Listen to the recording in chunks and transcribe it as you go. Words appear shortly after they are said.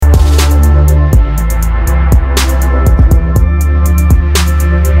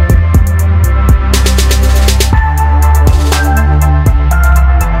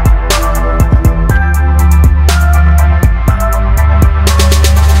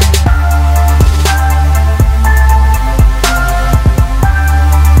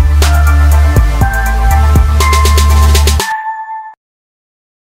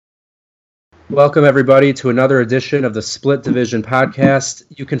Welcome, everybody, to another edition of the Split Division Podcast.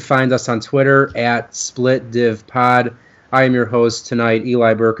 You can find us on Twitter at SplitDivPod. I am your host tonight,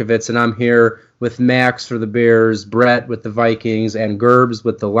 Eli Berkovitz, and I'm here with Max for the Bears, Brett with the Vikings, and Gerbs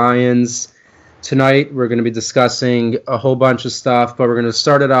with the Lions. Tonight, we're going to be discussing a whole bunch of stuff, but we're going to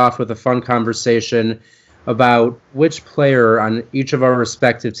start it off with a fun conversation about which player on each of our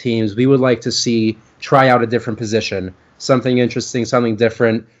respective teams we would like to see try out a different position. Something interesting, something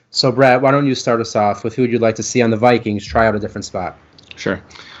different. So, Brett, why don't you start us off with who you'd like to see on the Vikings try out a different spot? Sure.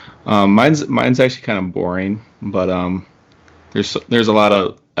 Mine's actually kind of boring, but there's a lot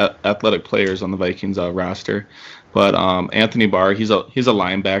of athletic players on the Vikings roster. But Anthony Barr, he's a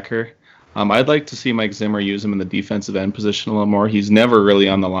linebacker. I'd like to see Mike Zimmer use him in the defensive end position a little more. He's never really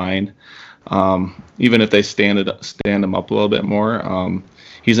on the line, even if they stand him up a little bit more.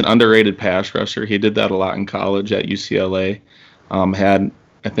 He's an underrated pass rusher. He did that a lot in college at UCLA. Had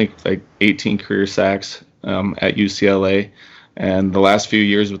I think like 18 career sacks at UCLA, and the last few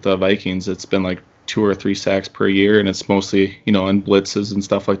years with the Vikings, it's been like 2 or 3 sacks per year, and it's mostly in blitzes and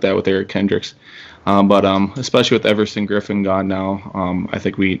stuff like that with Eric Kendricks. But especially with Everson Griffin gone now, I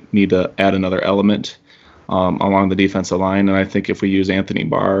think we need to add another element along the defensive line, and I think if we use Anthony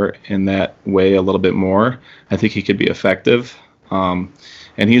Barr in that way a little bit more, I think he could be effective. And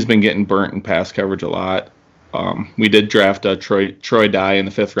he's been getting burnt in pass coverage a lot. We did draft Troy Dye in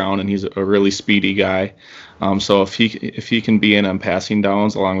the 5th round, and he's a really speedy guy. So if he can be in on passing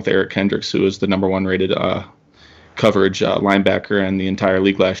downs along with Eric Kendricks, who is the number 1 rated coverage linebacker in the entire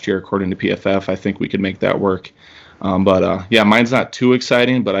league last year, according to PFF, I think we could make that work. But mine's not too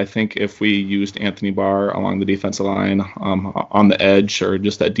exciting, but I think if we used Anthony Barr along the defensive line, on the edge or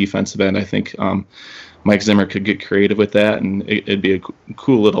just that defensive end, I think Mike Zimmer could get creative with that, and it'd be a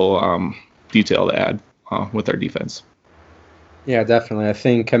cool little detail to add with our defense. Yeah, definitely.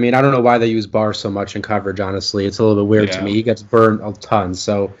 I don't know why they use Barr so much in coverage, honestly. It's a little bit weird to me. He gets burned a ton.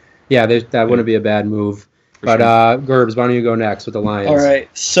 So, that wouldn't be a bad move. But, Gerbs, why don't you go next with the Lions? All right.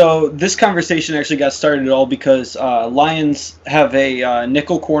 So this conversation actually got started all because Lions have a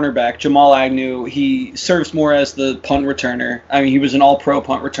nickel cornerback, Jamal Agnew. He serves more as the punt returner. I mean, he was an all-pro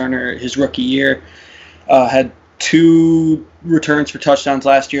punt returner his rookie year. Had 2 returns for touchdowns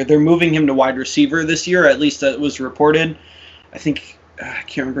last year. They're moving him to wide receiver this year, at least that was reported. I think I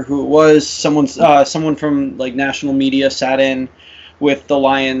can't remember who it was. Someone from like national media sat in with the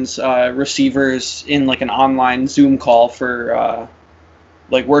Lions receivers in like an online Zoom call for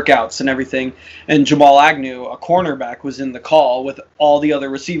like workouts and everything. And Jamal Agnew, a cornerback, was in the call with all the other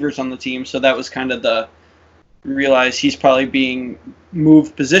receivers on the team. So that was kind of the realize he's probably being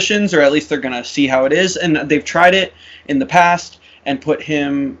moved positions, or at least they're going to see how it is. And they've tried it in the past and put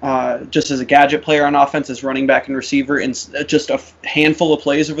him just as a gadget player on offense, as running back and receiver, in just a handful of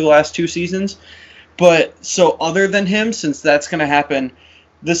plays over the last 2 seasons. But so other than him, since that's going to happen,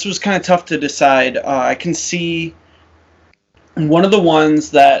 this was kind of tough to decide. I can see one of the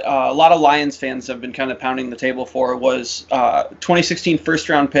ones that a lot of Lions fans have been kind of pounding the table for was 2016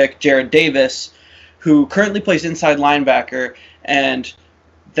 first-round pick Jared Davis, who currently plays inside linebacker, and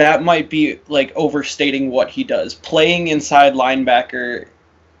that might be like overstating what he does. Playing inside linebacker,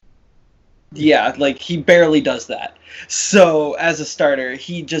 like he barely does that. So as a starter,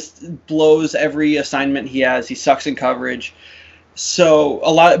 he just blows every assignment he has. He sucks in coverage.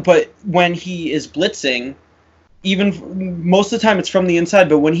 But when he is blitzing, even most of the time it's from the inside,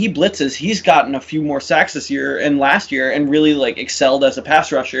 but when he blitzes, he's gotten a few more sacks this year and last year and really like excelled as a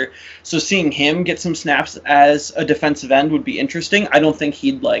pass rusher. So seeing him get some snaps as a defensive end would be interesting. I don't think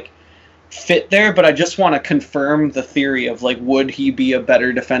he'd like fit there, but I just want to confirm the theory of like, would he be a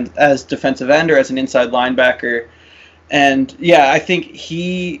better defensive end or as an inside linebacker? And I think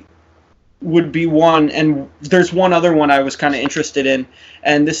he would be one. And there's one other one I was kind of interested in,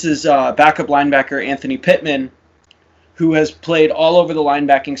 and this is backup linebacker Anthony Pittman, who has played all over the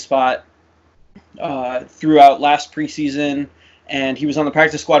linebacking spot throughout last preseason, and he was on the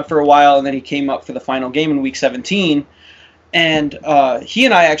practice squad for a while, and then he came up for the final game in Week 17. And he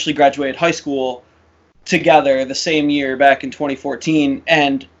and I actually graduated high school together the same year back in 2014,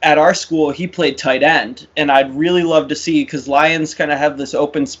 and at our school he played tight end, and I'd really love to see, because Lions kind of have this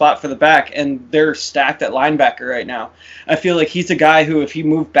open spot for the back, and they're stacked at linebacker right now. I feel like he's a guy who, if he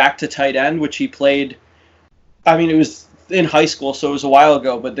moved back to tight end, which he played, I mean, it was in high school, so it was a while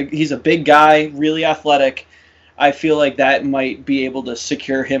ago, but he's a big guy, really athletic. I feel like that might be able to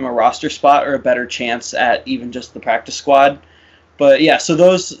secure him a roster spot or a better chance at even just the practice squad. But so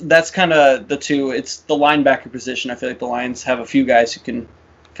that's kind of the two. It's the linebacker position. I feel like the Lions have a few guys who can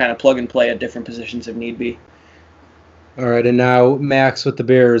kind of plug and play at different positions if need be. All right, and now Max with the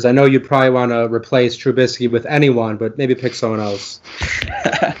Bears. I know you'd probably want to replace Trubisky with anyone, but maybe pick someone else.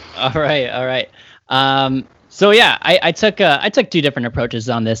 All right. So yeah, I took two different approaches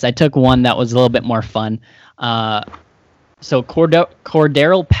on this. I took one that was a little bit more fun. So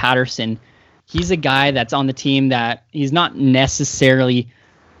Cordero Patterson, he's a guy that's on the team that he's not necessarily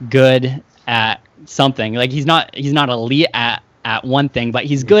good at something. Like he's not elite at one thing, but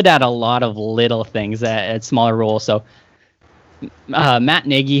he's good at a lot of little things at smaller roles. So Matt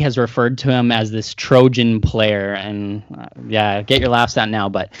Nagy has referred to him as this Trojan player, and get your laughs out now,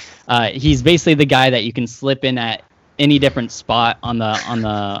 but he's basically the guy that you can slip in at any different spot on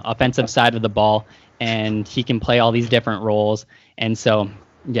the offensive side of the ball, and he can play all these different roles. And so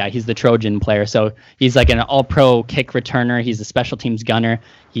he's the Trojan player. So he's like an all-pro kick returner. He's a special teams gunner.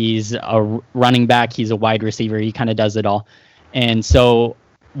 He's a running back. He's a wide receiver. He kind of does it all. And so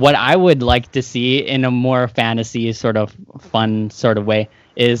what I would like to see in a more fantasy sort of fun sort of way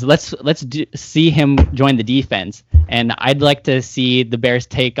is let's see him join the defense. And I'd like to see the Bears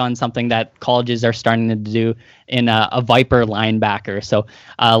take on something that colleges are starting to do in a Viper linebacker. So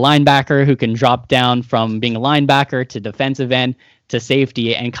a linebacker who can drop down from being a linebacker to defensive end to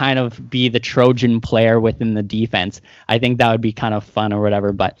safety and kind of be the Trojan player within the defense. I think that would be kind of fun or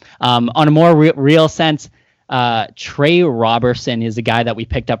whatever. But on a more real sense, Trey Robertson is a guy that we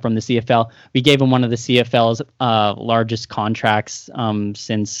picked up from the CFL. We gave him one of the CFL's largest contracts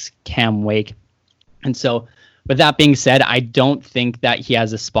since Cam Wake. And so with that being said, I don't think that he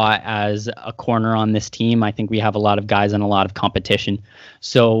has a spot as a corner on this team. I think we have a lot of guys and a lot of competition.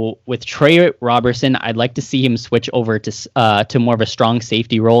 So with Trey Robertson, I'd like to see him switch over to more of a strong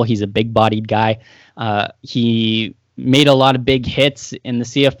safety role. He's a big-bodied guy. He made a lot of big hits in the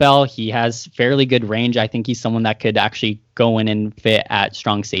CFL. He has fairly good range. I think he's someone that could actually go in and fit at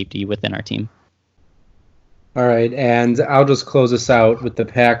strong safety within our team. All right, and I'll just close this out with the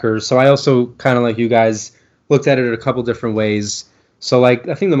Packers. So I also kind of like you guys looked at it a couple different ways. So like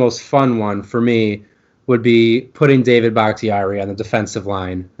I think the most fun one for me would be putting David Bakhtiari on the defensive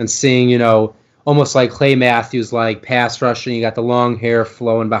line and seeing, almost like Clay Matthews, like pass rushing. You got the long hair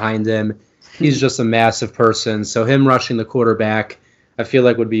flowing behind him. He's just a massive person. So him rushing the quarterback, I feel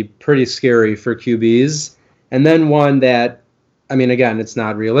like would be pretty scary for QBs. And then one that, I mean, again, it's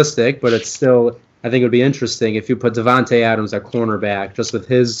not realistic, but it's still, I think it would be interesting if you put Devontae Adams at cornerback, just with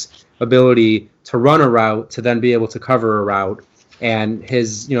his ability to run a route, to then be able to cover a route, and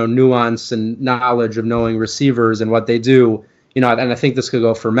his, nuance and knowledge of knowing receivers and what they do. And I think this could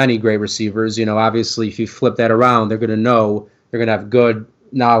go for many great receivers. Obviously, if you flip that around, they're going to know, they're going to have good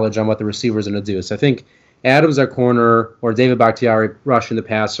knowledge on what the receiver's going to do. So I think Adams at corner or David Bakhtiari rushing the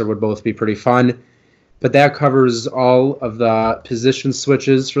passer would both be pretty fun. But that covers all of the position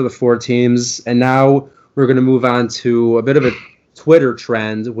switches for the four teams. And now we're going to move on to a bit of a Twitter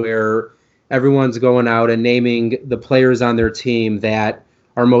trend where everyone's going out and naming the players on their team that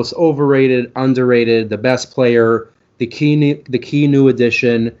are most overrated, underrated, the best player, the key new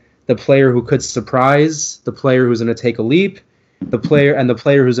addition, the player who could surprise, the player who's going to take a leap, the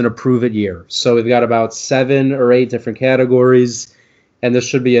player who's going to prove it year. So we've got about 7 or 8 different categories, and this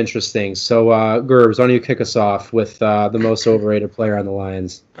should be interesting. So, Gerbs, why don't you kick us off with the most overrated player on the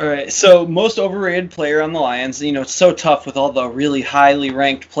Lions? All right, so most overrated player on the Lions, it's so tough with all the really highly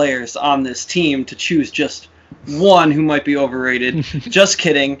ranked players on this team to choose just one who might be overrated. Just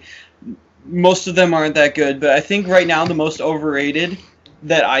kidding. Most of them aren't that good, but I think right now the most overrated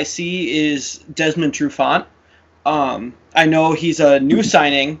that I see is Desmond Trufant. I know he's a new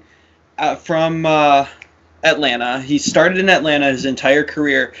signing from Atlanta. He started in Atlanta his entire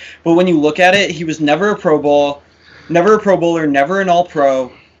career, but when you look at it, he was never a Pro Bowler, never an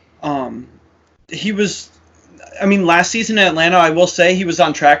All-Pro. Last season in Atlanta, I will say he was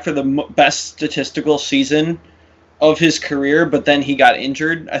on track for the best statistical season of his career, but then he got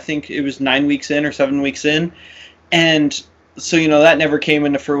injured. I think it was 9 weeks in or 7 weeks in, and so that never came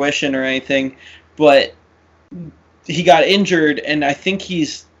into fruition or anything, but he got injured, and I think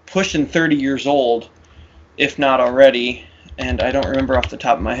he's pushing 30 years old, if not already. And I don't remember off the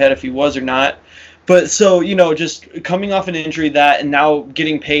top of my head if he was or not. But so, just coming off an injury and now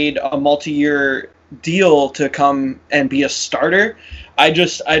getting paid a multi-year deal to come and be a starter, I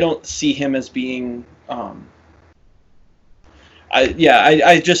don't see him as being.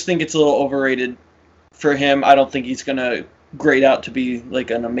 I just think it's a little overrated for him. I don't think he's gonna grade out to be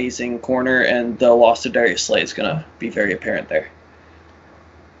like an amazing corner, and the loss of Darius Slay is going to be very apparent there.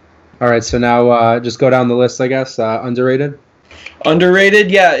 All right, so now just go down the list, I guess. Underrated?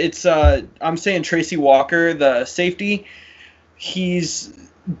 Underrated, yeah. It's I'm saying Tracy Walker, the safety. He's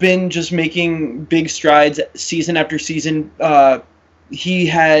been just making big strides season after season.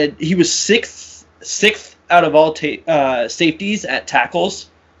 He was sixth out of all safeties at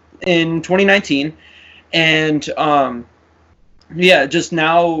tackles in 2019, and just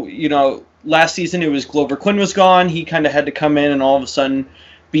now, last season it was Glover Quinn was gone. He kind of had to come in and all of a sudden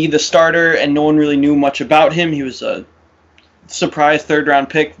be the starter, and no one really knew much about him. He was a surprise third-round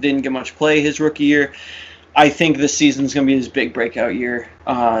pick, didn't get much play his rookie year. I think this season's going to be his big breakout year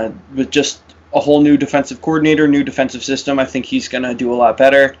with just a whole new defensive coordinator, new defensive system. I think he's going to do a lot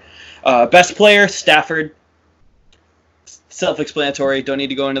better. Best player, Stafford. Self-explanatory. Don't need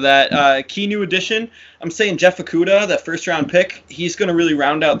to go into that. Key new addition, I'm saying Jeff Okudah, that first-round pick. He's going to really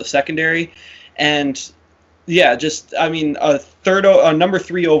round out the secondary. And, a number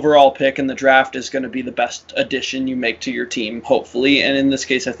 3 overall pick in the draft is going to be the best addition you make to your team, hopefully. And in this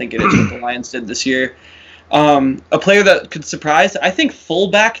case, I think it is what the Lions did this year. A player that could surprise, I think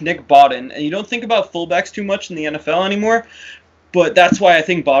fullback Nick Bawden. And you don't think about fullbacks too much in the NFL anymore, but that's why I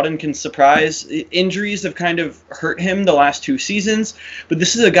think Bawden can surprise. Injuries have kind of hurt him the last 2 seasons, but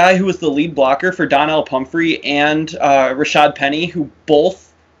this is a guy who was the lead blocker for Donnell Pumphrey and Rashad Penny, who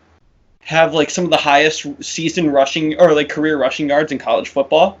both have some of the highest season rushing or career rushing yards in college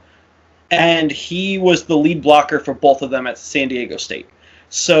football. And he was the lead blocker for both of them at San Diego State.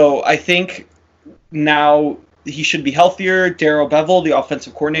 So I think now he should be healthier. Darrell Bevell, the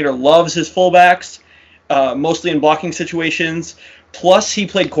offensive coordinator, loves his fullbacks, mostly in blocking situations. Plus, he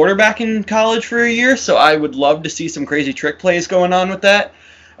played quarterback in college for a year, so I would love to see some crazy trick plays going on with that.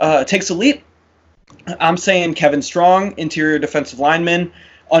 Takes a leap. I'm saying Kevin Strong, interior defensive lineman,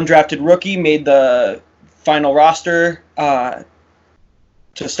 undrafted rookie, made the final roster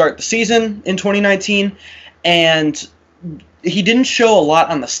to start the season in 2019, and he didn't show a lot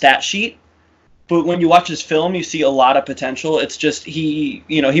on the stat sheet. But when you watch his film, you see a lot of potential. It's just he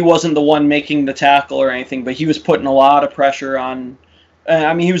wasn't the one making the tackle or anything, but he was putting a lot of pressure on.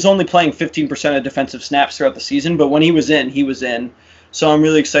 He was only playing 15% of defensive snaps throughout the season, but when he was in, he was in. So I'm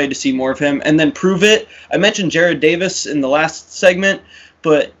really excited to see more of him. And then prove it. I mentioned Jared Davis in the last segment,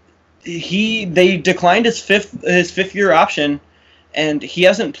 but they declined his fifth year option, and he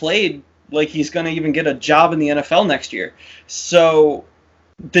hasn't played like he's going to even get a job in the NFL next year. So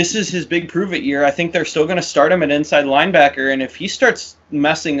this is his big prove-it year. I think they're still going to start him at inside linebacker, and if he starts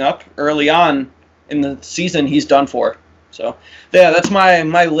messing up early on in the season, he's done for. So, yeah, that's my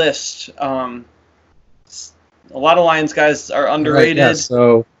list. A lot of Lions guys are underrated. Right, yeah,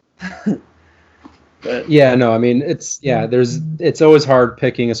 so, but, it's always hard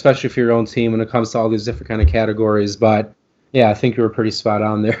picking, especially for your own team when it comes to all these different kind of categories. But, yeah, I think you were pretty spot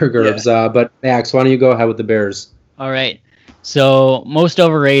on there, Gerbs. Yeah. But, Max, why don't you go ahead with the Bears? All right. So most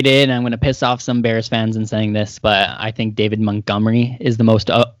overrated, I'm going to piss off some Bears fans in saying this, but I think David Montgomery is the most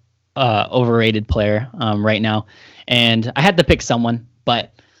overrated player right now. And I had to pick someone,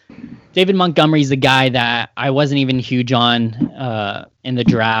 but David Montgomery is the guy that I wasn't even huge on in the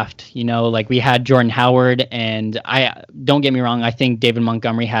draft. We had Jordan Howard, and I don't get me wrong, I think David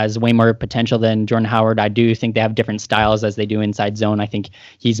Montgomery has way more potential than Jordan Howard. I do think they have different styles as they do inside zone. I think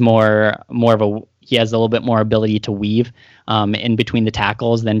he's he has a little bit more ability to weave in between the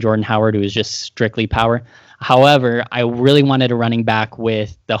tackles than Jordan Howard, who is just strictly power. However, I really wanted a running back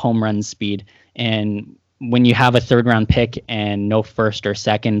with the home run speed. And when you have a third-round pick and no first or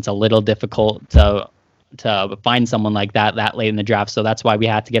second, it's a little difficult to find someone like that late in the draft. So that's why we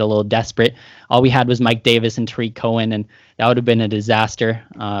had to get a little desperate. All we had was Mike Davis and Tariq Cohen, and that would have been a disaster.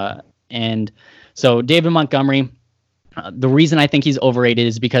 And so David Montgomery, the reason I think he's overrated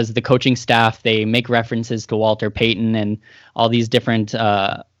is because the coaching staff, they make references to Walter Payton and all these different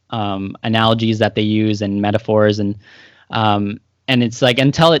analogies that they use and metaphors, and it's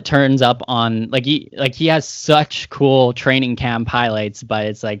until it turns up on he has such cool training camp highlights, but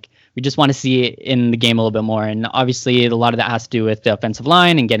it's we just want to see it in the game a little bit more. And obviously a lot of that has to do with the offensive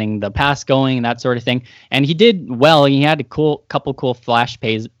line and getting the pass going and that sort of thing. And he did well. He had a couple cool flash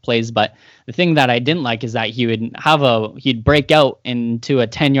plays, but the thing that I didn't like is that he'd break out into a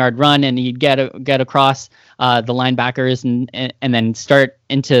 10-yard run, and he'd get across the linebackers and then start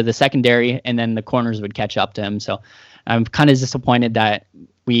into the secondary, and then the corners would catch up to him. So I'm kind of disappointed that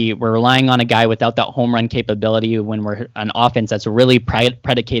we're relying on a guy without that home run capability when we're an offense that's really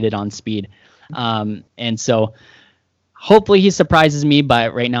predicated on speed. And so hopefully he surprises me,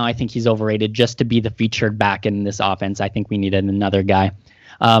 but right now I think he's overrated just to be the featured back in this offense. I think we needed another guy.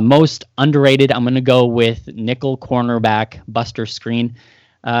 Most underrated, I'm going to go with nickel cornerback Buster Skrine.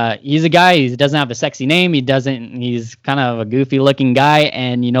 He's a guy. He doesn't have a sexy name. He's kind of a goofy looking guy.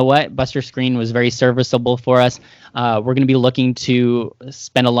 And you know what? Buster Skrine was very serviceable for us. We're going to be looking to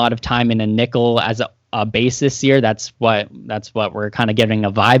spend a lot of time in a nickel as a base this year. That's what we're kind of getting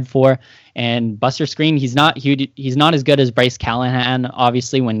a vibe for. And Buster Skrine, he's not as good as Bryce Callahan,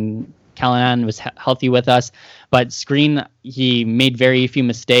 obviously, when Callahan was healthy with us, but Skrine, he made very few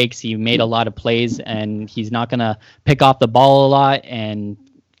mistakes. He made a lot of plays, and he's not going to pick off the ball a lot and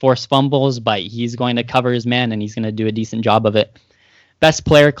force fumbles, but he's going to cover his man, and he's going to do a decent job of it. Best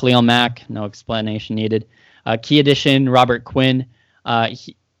player, Khalil Mack, no explanation needed. Key addition, Robert Quinn.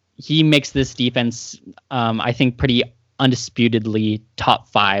 He makes this defense, I think, pretty undisputedly top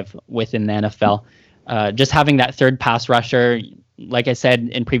 5 within the NFL. Just having that third pass rusher, like I said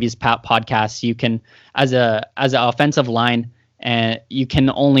in previous podcasts, you can, as an offensive line, you can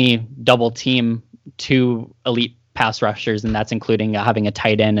only double team 2 elite pass rushers, and that's including having a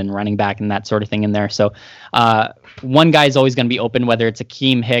tight end and running back and that sort of thing in there. So one guy is always going to be open, whether it's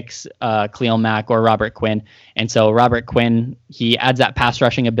Akeem Hicks, Khalil Mack, or Robert Quinn. And so Robert Quinn, he adds that pass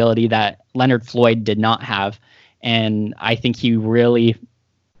rushing ability that Leonard Floyd did not have. And I think he really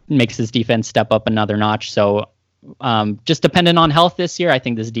makes his defense step up another notch. So just dependent on health this year, I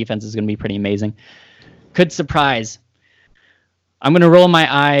think this defense is going to be pretty amazing. Could surprise. I'm going to roll my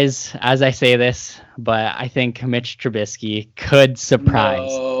eyes as I say this, but I think Mitch Trubisky could surprise.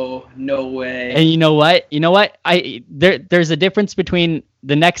 No way. And you know what? There's a difference between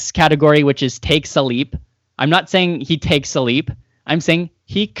the next category, which is takes a leap. I'm not saying he takes a leap. I'm saying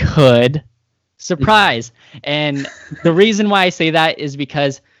he could surprise. And the reason why I say that is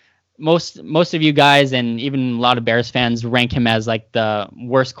because most of you guys and even a lot of Bears fans rank him as like the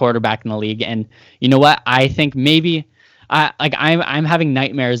worst quarterback in the league. And you know what? I think maybe I'm having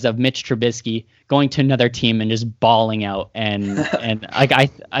nightmares of Mitch Trubisky going to another team and just balling out and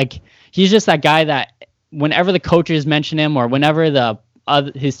he's just that guy that whenever the coaches mention him or whenever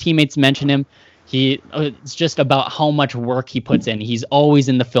his teammates mention him, it's just about how much work he puts in. He's always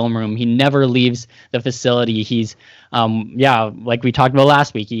in the film room. He never leaves the facility. He's like we talked about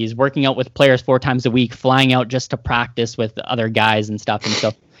last week, he's working out with players 4 times a week, flying out just to practice with other guys and stuff. And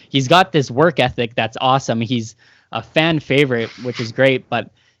so he's got this work ethic that's awesome. He's a fan favorite, which is great,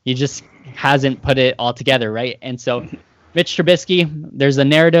 but he just hasn't put it all together, right? And so Mitch Trubisky, there's a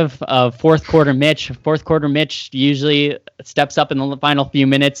narrative of fourth quarter Mitch. Fourth quarter Mitch usually steps up in the final few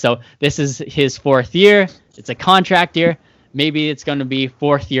minutes, so this is his 4th year. It's a contract year. Maybe it's going to be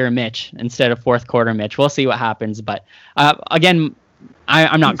 4th year Mitch instead of fourth quarter Mitch. We'll see what happens, but again,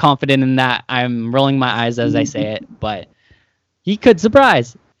 I'm not confident in that. I'm rolling my eyes as I say it, but he could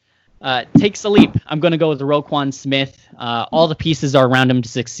surprise. Takes a leap. I'm going to go with Roquan Smith. All the pieces are around him to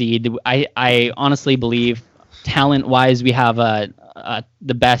succeed. I honestly believe, talent-wise, we have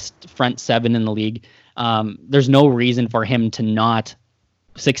the best front 7 in the league. There's no reason for him to not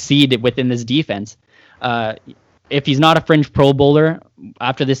succeed within this defense. If he's not a fringe Pro Bowler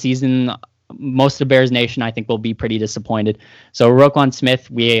after this season, most of Bears Nation, I think, will be pretty disappointed. So Roquan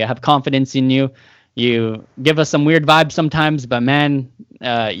Smith, we have confidence in you. You give us some weird vibes sometimes, but man,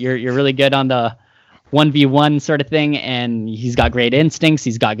 you're really good on the 1v1 sort of thing, and he's got great instincts.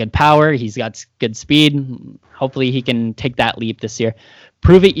 He's got good power. He's got good speed. Hopefully he can take that leap this year.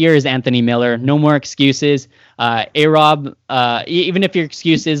 Prove it year is Anthony Miller. No more excuses. A-Rob, even if your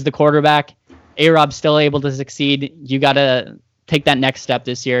excuse is the quarterback, A-Rob's still able to succeed. You got to take that next step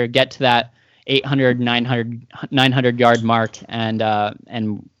this year, get to that 800, 900 yard mark,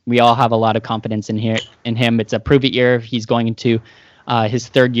 and we all have a lot of confidence in him. It's a prove it year. He's going into his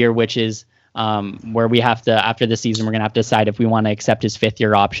 3rd year, which is where we have to, after the season, we're going to have to decide if we want to accept his 5th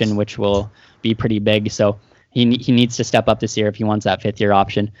year option, which will be pretty big. So he needs to step up this year if he wants that 5th year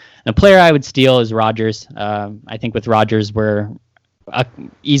option. And a player I would steal is Rodgers. I think with Rodgers, we're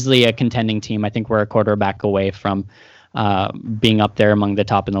easily a contending team. I think we're a quarterback away from being up there among the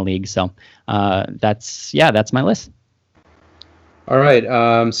top in the league. So that's my list. All right.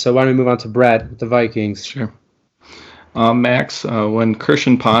 So why don't we move on to Brett with the Vikings? Sure. Max, when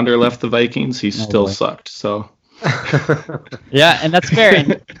Christian Ponder left the Vikings, he still sucked. So. Yeah, and that's fair.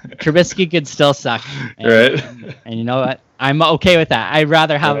 And Trubisky could still suck. Right. And you know what? I'm okay with that. I'd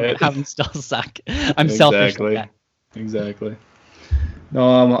rather have him still suck. I'm selfish like that. Exactly.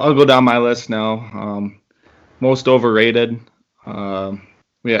 No, I'll go down my list now. Most overrated.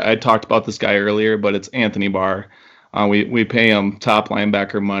 I talked about this guy earlier, but it's Anthony Barr. We pay him top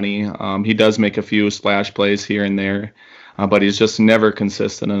linebacker money. He does make a few splash plays here and there, but he's just never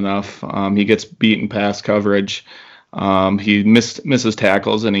consistent enough. He gets beaten pass coverage. He misses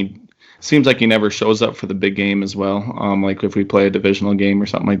tackles, and he seems like he never shows up for the big game as well. Like if we play a divisional game or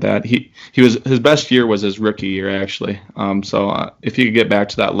something like that, his best year was his rookie year actually. So if he could get back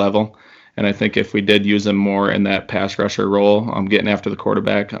to that level, and I think if we did use him more in that pass rusher role, getting after the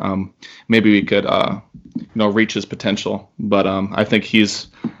quarterback, maybe we could reach his potential. But I think he's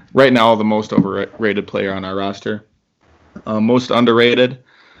right now the most overrated player on our roster. Most underrated,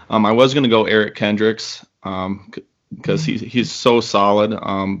 I was going to go Eric Kendricks because he's so solid,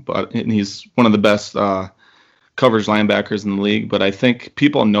 and he's one of the best coverage linebackers in the league. But I think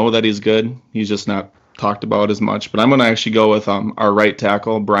people know that he's good. He's just not talked about as much. But I'm going to actually go with our right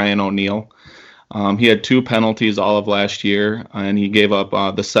tackle, Brian O'Neill. He had 2 penalties all of last year, and he gave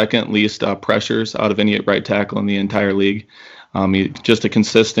up the second least pressures out of any right tackle in the entire league. He's just a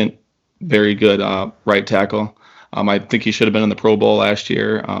consistent, very good right tackle. I think he should have been in the Pro Bowl last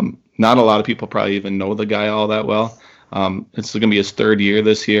year. Not a lot of people probably even know the guy all that well. It's going to be his 3rd year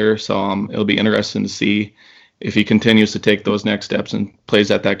this year, so it'll be interesting to see if he continues to take those next steps and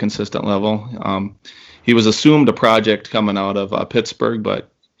plays at that consistent level. He was assumed a project coming out of Pittsburgh,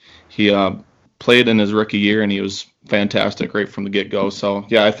 but he played in his rookie year, and he was fantastic right from the get-go. So,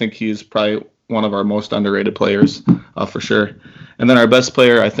 yeah, I think he's probably one of our most underrated players for sure. And then our best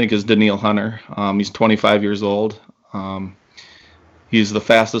player, I think, is Danielle Hunter. He's 25 years old. He's the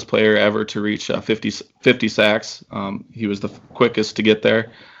fastest player ever to reach 50 sacks. He was the quickest to get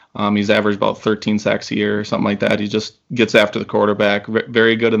there. He's averaged about 13 sacks a year or something like that. He just gets after the quarterback.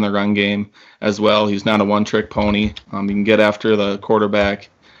 Very good in the run game as well. He's not a one-trick pony. He can get after the quarterback.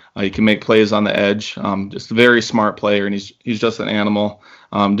 He can make plays on the edge. Just a very smart player, and he's just an animal.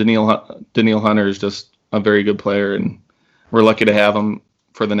 Danielle Hunter is just a very good player, and we're lucky to have him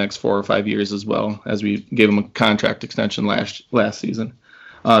for the next 4 or 5 years as well, as we gave him a contract extension last season.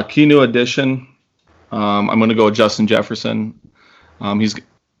 Key new addition, I'm going to go with Justin Jefferson. He's,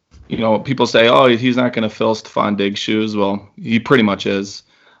 people say, oh, he's not going to fill Stephon Diggs' shoes. Well, he pretty much is.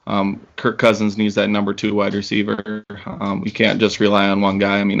 Kirk Cousins needs that number 2 wide receiver. We can't just rely on one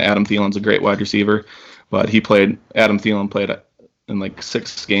guy. I mean, Adam Thielen's a great wide receiver, but Adam Thielen played in like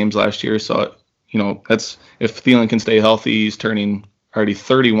 6 games last year. So, that's if Thielen can stay healthy. He's turning already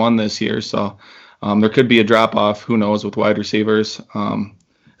 31 this year. So there could be a drop off. Who knows with wide receivers,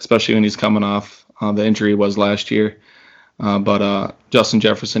 especially when he's coming off the injury was last year. But Justin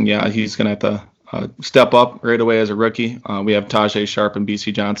Jefferson, yeah, he's going to have to step up right away as a rookie. We have Tajay Sharp and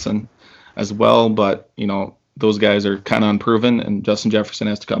BC Johnson as well, but those guys are kind of unproven, and Justin Jefferson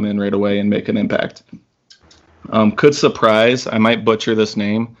has to come in right away and make an impact. Could surprise, I might butcher this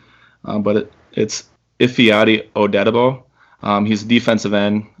name, but it's Ifeadi Odedabo. He's a defensive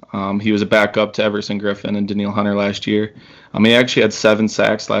end. He was a backup to Everson Griffin and Danielle Hunter last year. He actually had 7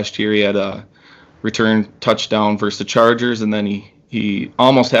 sacks last year. He had a return touchdown versus the Chargers, and then he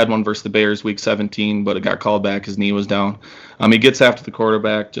almost had one versus the Bears week 17, but it got called back. His knee was down. He gets after the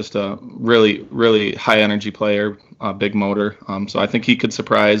quarterback, just a really, really high-energy player, big motor. So I think he could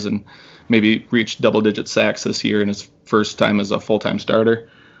surprise and maybe reach double-digit sacks this year in his first time as a full-time starter.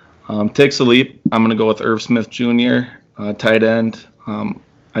 Takes a leap. I'm going to go with Irv Smith Jr., tight end.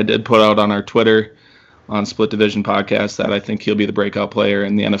 I did put out on our Twitter on Split Division Podcast that I think he'll be the breakout player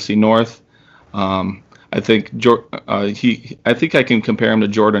in the NFC North. I think I can compare him to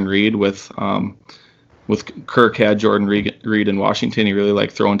Jordan Reed with Kirk had Jordan Reed in Washington. He really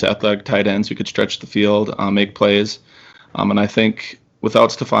liked throwing to athletic tight ends who could stretch the field, make plays. And I think without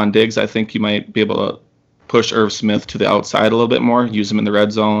Stephon Diggs, I think you might be able to push Irv Smith to the outside a little bit more, use him in the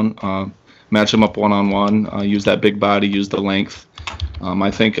red zone, match him up one-on-one, use that big body, use the length.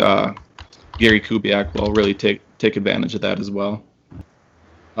 I think Gary Kubiak will really take advantage of that as well.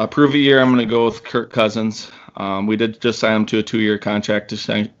 Prove a year, I'm going to go with Kirk Cousins. We did just sign him to a 2-year contract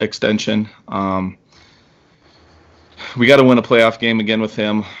extension. We got to win a playoff game again with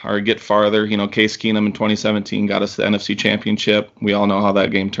him or get farther. Case Keenum in 2017 got us the NFC Championship. We all know how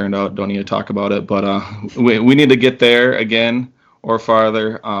that game turned out. Don't need to talk about it. But we need to get there again or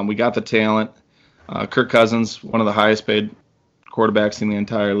farther. We got the talent. Kirk Cousins, one of the highest paid quarterbacks in the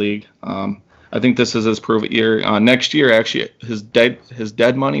entire league. I think this is his prove it year. Next year, actually, his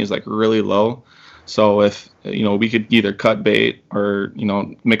dead money is like really low. So if we could either cut bait or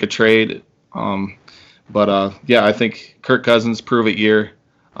make a trade. Yeah, I think Kirk Cousins prove it year.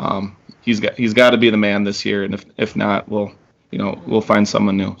 He's got to be the man this year, and if not, we'll find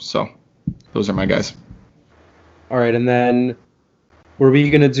someone new. So those are my guys. All right, and then were we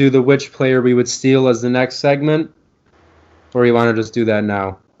gonna do the which player we would steal as the next segment, or you want to just do that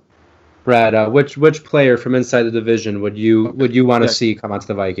now? Brad, which player from inside the division would you want to see come onto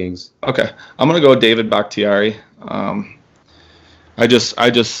the Vikings? Okay, I'm gonna go David Bakhtiari. I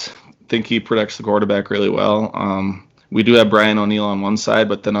just think he protects the quarterback really well. We do have Brian O'Neill on one side,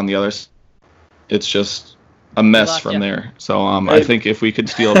 but then on the other, it's just a mess from there. So I think if we could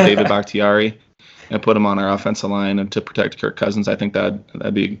steal David Bakhtiari and put him on our offensive line and to protect Kirk Cousins, I think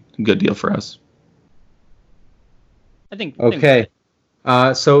that'd be a good deal for us. Okay.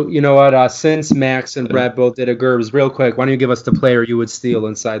 So you know what? Since Max and Brad both did a Gerbs, real quick, why don't you give us the player you would steal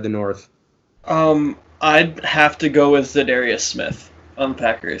inside the North? I'd have to go with Zadarius Smith on the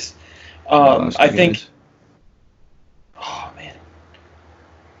Packers. I think. Oh man.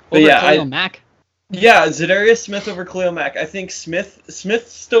 Over Khalil Mack. Yeah, Zadarius Smith over Khalil Mack. I think Smith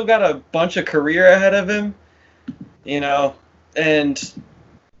still got a bunch of career ahead of him, and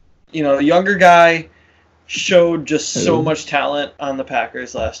the younger guy showed just so much talent on the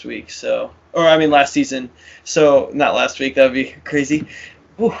Packers last season. So not last week, that would be crazy.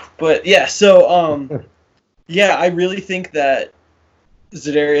 But yeah, so I really think that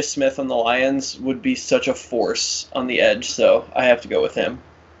Zadarius Smith on the Lions would be such a force on the edge, so I have to go with him.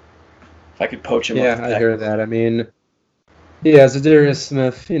 If I could poach him. Yeah, I hear that. I mean, yeah, Zadarius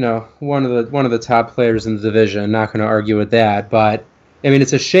Smith, one of the top players in the division. Not going to argue with that, but I mean,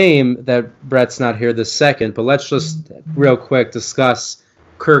 it's a shame that Brett's not here this second. But let's just real quick discuss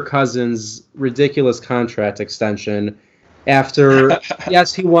Kirk Cousins' ridiculous contract extension. After,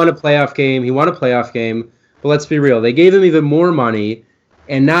 yes, he won a playoff game, but let's be real. They gave him even more money,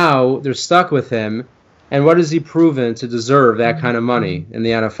 and now they're stuck with him. And what has he proven to deserve that kind of money in the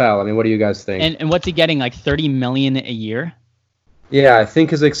NFL? I mean, what do you guys think? And what's he getting, like $30 million a year? Yeah, I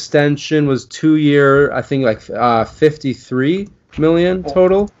think his extension was 2 year, I think like $53 million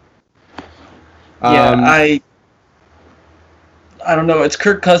total. Yeah, I don't know. It's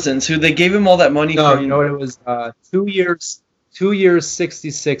Kirk Cousins, who they gave him all that money No, from. you know what it was? 2 years,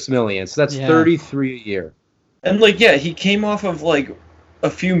 $66 million. So that's $33 a year. And he came off of a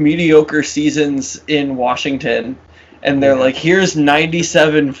few mediocre seasons in Washington, and they're like, here's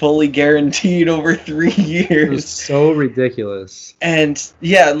 97 fully guaranteed over 3 years. It was so ridiculous. And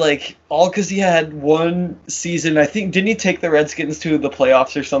all because he had one season. I think, didn't he take the Redskins to the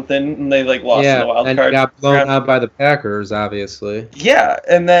playoffs or something, and they lost in the wild card? Yeah, and got blown out by the Packers, obviously. Yeah,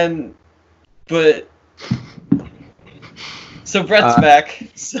 and then, but. So Brett's back.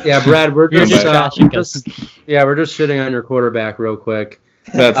 Yeah, Brad, we're just shitting on your quarterback real quick.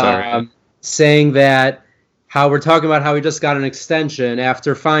 That's all right. Saying that how we're talking about how he just got an extension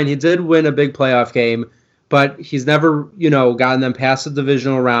after he did win a big playoff game, but he's never, gotten them past the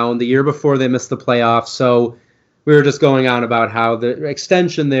divisional round. The year before they missed the playoffs, so we were just going on about how the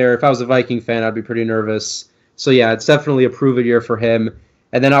extension there, if I was a Viking fan, I'd be pretty nervous. So yeah, it's definitely a prove-it year for him.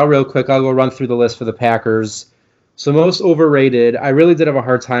 And then I'll go run through the list for the Packers. So most overrated, I really did have a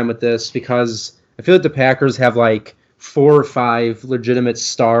hard time with this because I feel like the Packers have 4 or 5 legitimate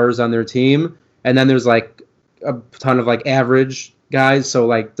stars on their team, and then there's a ton of average guys. So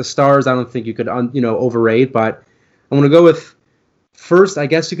the stars, I don't think you could overrate. But I'm gonna go with first. I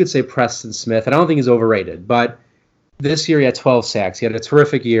guess you could say Preston Smith. And I don't think he's overrated, but this year he had 12 sacks. He had a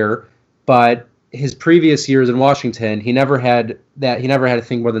terrific year, but his previous years in Washington, he never had that. He never had a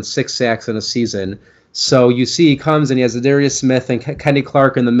thing more than 6 sacks in a season. So you see, he comes and he has Zadarius Smith and Kenny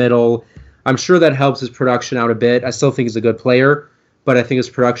Clark in the middle. I'm sure that helps his production out a bit. I still think he's a good player, but I think his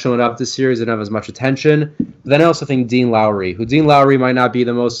production went up this year. He didn't have as much attention. But then I also think Dean Lowry might not be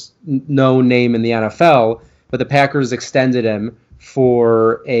the most known name in the NFL, but the Packers extended him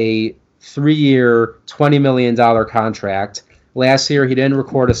for a 3-year, $20 million contract. Last year, he didn't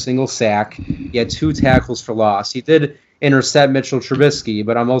record a single sack. He had 2 tackles for loss. He did intercept Mitchell Trubisky,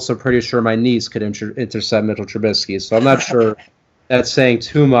 but I'm also pretty sure my niece could intercept Mitchell Trubisky, so I'm not sure that's saying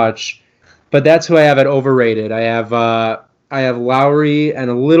too much. But that's who I have at overrated. I have Lowry and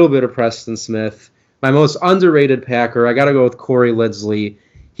a little bit of Preston Smith. My most underrated Packer, I got to go with Corey Linsley.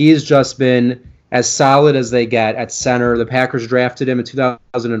 He's just been as solid as they get at center. The Packers drafted him in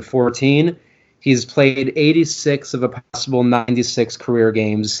 2014. He's played 86 of a possible 96 career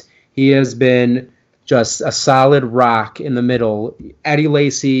games. He has been just a solid rock in the middle. Eddie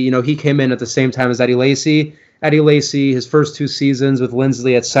Lacy, he came in at the same time as Eddie Lacy. Eddie Lacy, his first 2 seasons with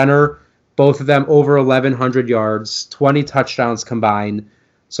Linsley at center, both of them over 1,100 yards, 20 touchdowns combined.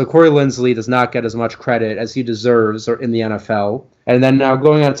 So Corey Linsley does not get as much credit as he deserves in the NFL. And then now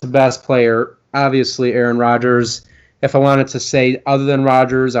going on to best player, obviously Aaron Rodgers. If I wanted to say other than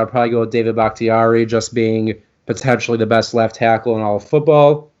Rodgers, I'd probably go with David Bakhtiari, just being potentially the best left tackle in all of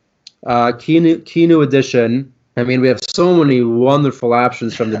football. Key new addition. I mean, we have so many wonderful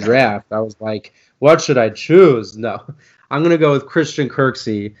options from the draft. I was like, what should I choose? No, I'm going to go with Christian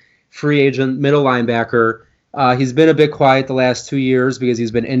Kirksey, free agent middle linebacker. He's been a bit quiet the last 2 years because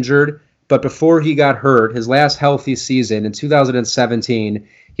he's been injured. But before he got hurt, his last healthy season in 2017,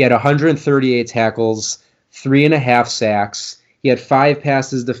 he had 138 tackles, 3.5 sacks. He had 5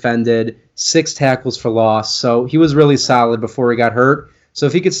 passes defended, 6 tackles for loss. So he was really solid before he got hurt. So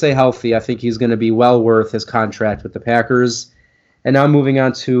if he could stay healthy, I think he's going to be well worth his contract with the Packers. And now moving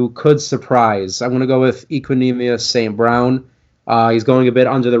on to could surprise. I'm going to go with Equanimeous St. Brown. He's going a bit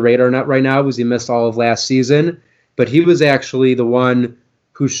under the radar right now because he missed all of last season. But he was actually the one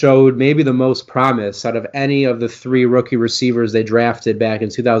who showed maybe the most promise out of any of the 3 rookie receivers they drafted back in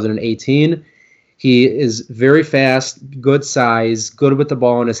 2018. He is very fast, good size, good with the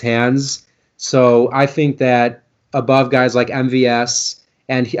ball in his hands. So I think that above guys like MVS,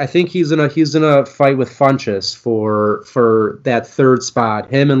 and I think he's in a fight with Funchess for that 3rd spot.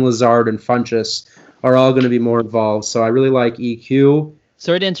 Him and Lazard and Funchess are all going to be more involved. So I really like EQ.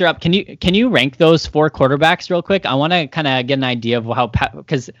 Sorry to interrupt. Can you rank those 4 quarterbacks real quick? I want to kind of get an idea of how,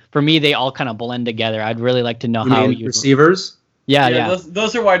 because for me they all kind of blend together. I'd really like to know how you receivers. Yeah.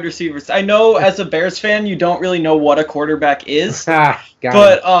 Those are wide receivers. I know as a Bears fan, you don't really know what a quarterback is, but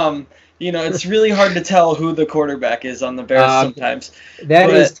it's really hard to tell who the quarterback is on the Bears sometimes. That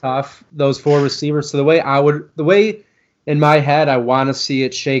is tough. Those 4 receivers. So the way in my head I want to see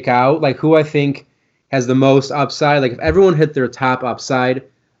it shake out, like who I think has the most upside. Like if everyone hit their top upside,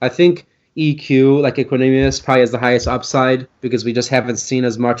 I think EQ, like Equanimeous, probably has the highest upside because we just haven't seen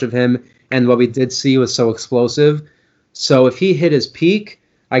as much of him, and what we did see was so explosive. So if he hit his peak,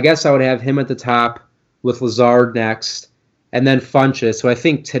 I guess I would have him at the top with Lazard next, and then Funchess. So I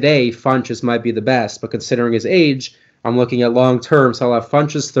think today Funchess might be the best, but considering his age, I'm looking at long term, so I'll have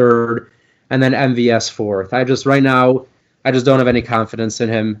Funchess 3rd, and then MVS 4th. Right now, I just don't have any confidence in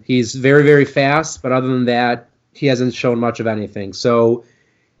him. He's very, very fast, but other than that, he hasn't shown much of anything. So,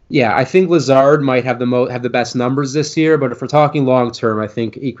 yeah, I think Lazard might have the best numbers this year, but if we're talking long term, I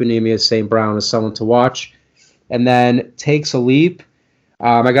think Equanimeous St. Brown is someone to watch. And then takes a leap.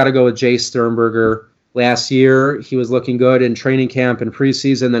 I got to go with Jay Sternberger. Last year, he was looking good in training camp and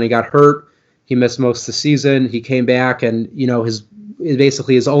preseason. Then he got hurt. He missed most of the season. He came back, and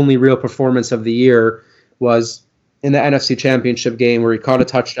his only real performance of the year was in the NFC Championship game where he caught a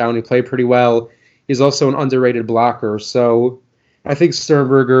touchdown. He played pretty well. He's also an underrated blocker. So I think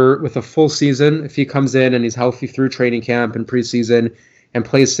Sternberger, with a full season, if he comes in and he's healthy through training camp and preseason and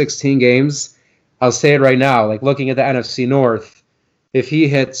plays 16 games, I'll say it right now, like looking at the NFC North, if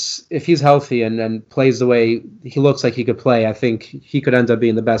he's healthy and plays the way he looks like he could play, I think he could end up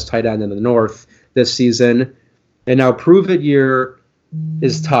being the best tight end in the North this season. And now prove it year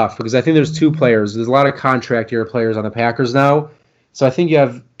is tough because I think there's 2 players. There's a lot of contract year players on the Packers now. So I think you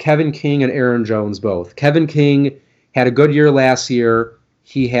have Kevin King and Aaron Jones both. Kevin King had a good year last year.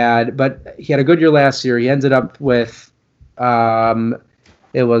 He had a good year last year. He ended up with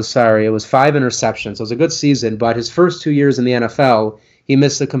it was 5 interceptions. So it was a good season, but his first 2 years in the NFL, he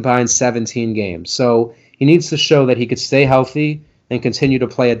missed a combined 17 games. So he needs to show that he could stay healthy and continue to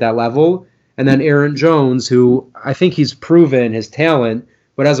play at that level. And then Aaron Jones, who I think he's proven his talent,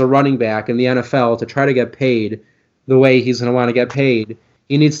 but as a running back in the NFL, to try to get paid the way he's going to want to get paid,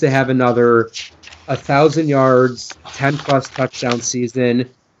 he needs to have another 1,000 yards, 10-plus touchdown season,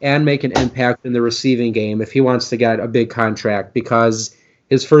 and make an impact in the receiving game if he wants to get a big contract, because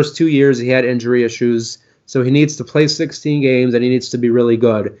his first 2 years he had injury issues, so he needs to play 16 games and he needs to be really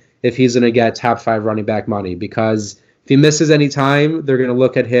good if he's going to get top 5 running back money, because if he misses any time, they're going to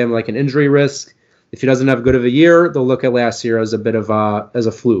look at him like an injury risk. If he doesn't have good of a year, they'll look at last year as a bit of as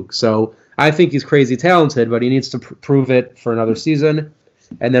a fluke. So I think he's crazy talented, but he needs to prove it for another season.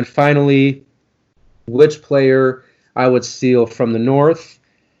 And then finally, which player I would steal from the North?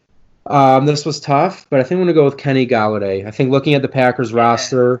 This was tough, but I think I'm going to go with Kenny Golladay. I think looking at the Packers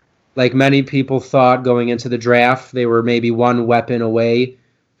roster, like many people thought going into the draft, they were maybe one weapon away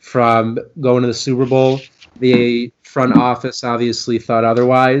from going to the Super Bowl. The front office obviously thought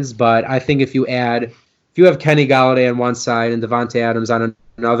otherwise, but I think if you have Kenny Golladay on one side and Devontae Adams on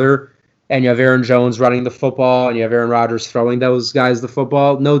another, and you have Aaron Jones running the football, and you have Aaron Rodgers throwing those guys the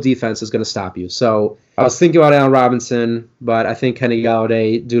football, no defense is going to stop you. So I was thinking about Allen Robinson, but I think Kenny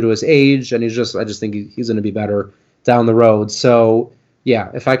Golladay, due to his age, and I just think he's going to be better down the road. So yeah,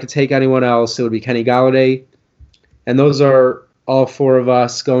 if I could take anyone else, it would be Kenny Golladay. And those are all 4 of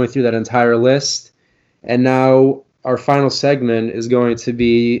us going through that entire list. And now our final segment is going to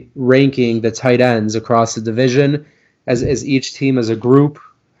be ranking the tight ends across the division as each team as a group,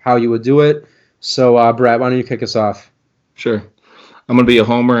 how you would do it. So, Brett, why don't you kick us off? Sure. I'm going to be a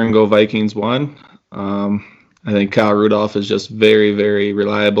homer and go Vikings 1. I think Kyle Rudolph is just very, very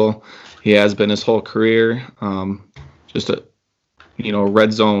reliable. He has been his whole career. Just a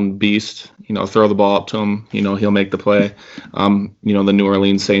red zone beast. Throw the ball up to him. He'll make the play. The New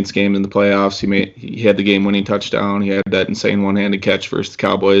Orleans Saints game in the playoffs, he had the game-winning touchdown. He had that insane one-handed catch versus the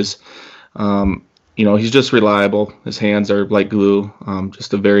Cowboys. He's just reliable. His hands are like glue.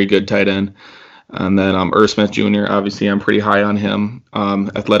 Just a very good tight end. And then Irv Smith Jr., obviously I'm pretty high on him.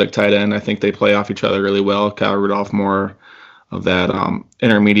 Athletic tight end. I think they play off each other really well. Kyle Rudolph more of that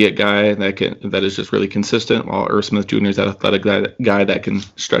intermediate guy that is just really consistent, while Irv Smith Jr. is that athletic guy that can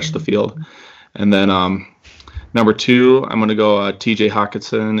stretch the field. And then number 2, I'm going to go T.J.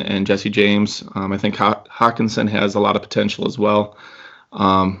 Hockenson and Jesse James. I think Hockenson has a lot of potential as well.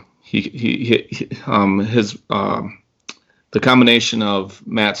 The combination of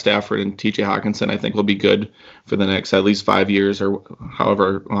Matt Stafford and T.J. Hockenson, I think, will be good for the next at least 5 years or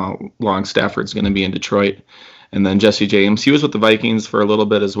however long Stafford's going to be in Detroit. And then Jesse James, he was with the Vikings for a little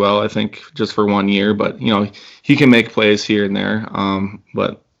bit as well, I think, just for 1 year. But, he can make plays here and there.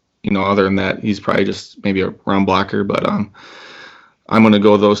 But, other than that, he's probably just maybe a run blocker. But I'm going to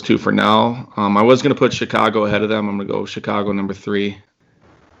go those 2 for now. I was going to put Chicago ahead of them. I'm going to go Chicago number 3.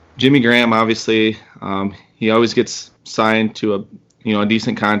 Jimmy Graham, obviously, he always gets signed to a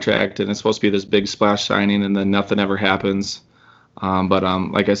decent contract, and it's supposed to be this big splash signing, and then nothing ever happens. But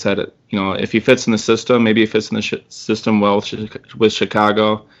like I said, if he fits in the system, maybe he fits in the system well with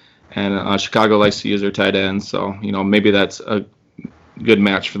Chicago, and Chicago likes to use their tight ends, so maybe that's a good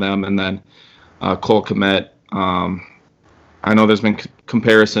match for them. And then Cole Kmet, I know there's been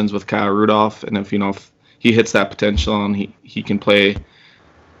comparisons with Kyle Rudolph, and if he hits that potential and he can play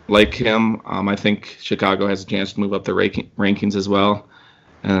like him, I think Chicago has a chance to move up the rankings as well.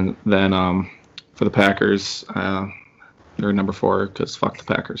 And then for the Packers, they're number 4 because fuck the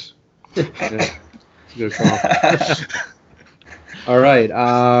Packers. Good call. All right,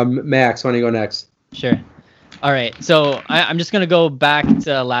 Max, why don't you go next? Sure. All right, so I'm just going to go back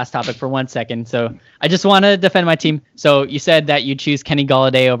to last topic for 1 second. So I just want to defend my team. So you said that you choose Kenny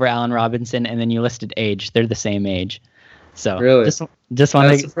Golladay over Allen Robinson, and then you listed age. They're the same age. So really? Just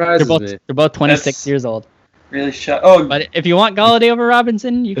want to. They're both 26 years old. Really Oh, but if you want Golladay over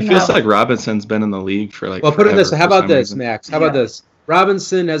Robinson, you can. It feels like Robinson's been in the league for like. Well, put it this way. How about this, reason. Max? How about this?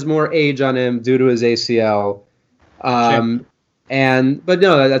 Robinson has more age on him due to his ACL. Sure. But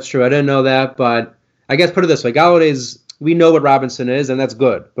no, that's true. I didn't know that, but I guess put it this way: we know what Robinson is, and that's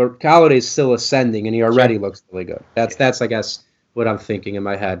good. But Galladay's still ascending, and he already looks really good. That's I guess what I'm thinking in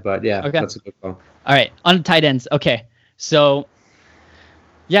my head. But yeah, That's a good call. All right, on to tight ends. Okay, so.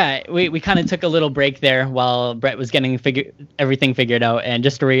 Yeah, we kind of took a little break there while Brett was getting everything figured out. And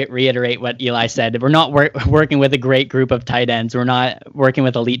just to reiterate what Eli said, we're not working with a great group of tight ends. We're not working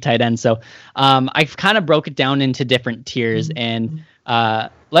with elite tight ends. So I've kind of broke it down into different tiers. And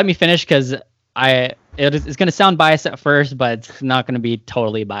let me finish because it's going to sound biased at first, but it's not going to be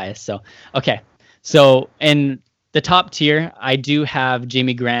totally biased. So, okay. So in the top tier, I do have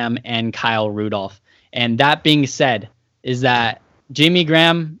Jimmy Graham and Kyle Rudolph. And that being said, is that Jimmy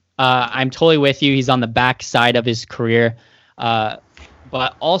Graham, I'm totally with you. He's on the back side of his career. But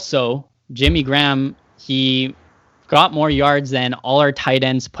also, Jimmy Graham, he got more yards than all our tight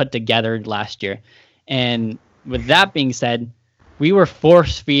ends put together last year. And with that being said, we were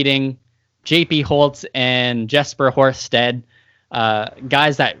force-feeding J.P. Holtz and Jesper Horsted,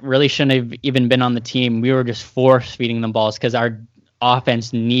 guys that really shouldn't have even been on the team. We were just force-feeding them balls because our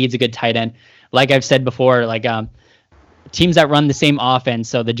offense needs a good tight end. Like I've said before, teams that run the same offense.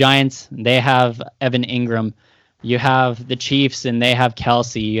 So the Giants, they have Evan Ingram. You have the Chiefs, and they have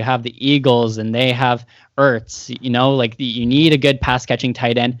Kelsey. You have the Eagles, and they have Ertz. You need a good pass-catching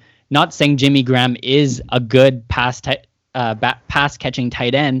tight end. Not saying Jimmy Graham is a good pass-catching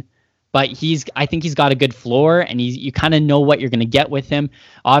tight end, but I think he's got a good floor, and you kind of know what you're going to get with him.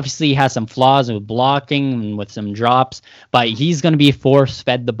 Obviously, he has some flaws with blocking and with some drops, but he's going to be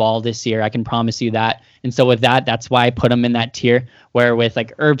force-fed the ball this year. I can promise you that. And so with that, that's why I put him in that tier, where with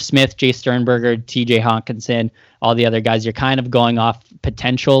Irv Smith, Jay Sternberger, TJ Hockenson, all the other guys, you're kind of going off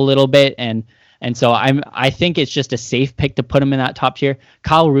potential a little bit. And so I think it's just a safe pick to put him in that top tier.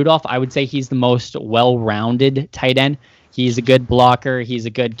 Kyle Rudolph, I would say he's the most well-rounded tight end. He's a good blocker. He's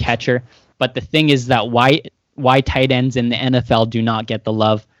a good catcher. But the thing is that why tight ends in the NFL do not get the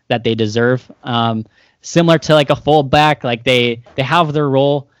love that they deserve. Similar to a fullback, they have their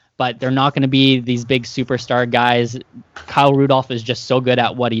role, but they're not going to be these big superstar guys. Kyle Rudolph is just so good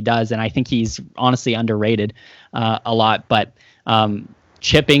at what he does, and I think he's honestly underrated a lot. But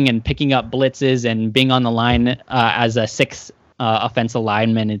chipping and picking up blitzes and being on the line as a sixth offensive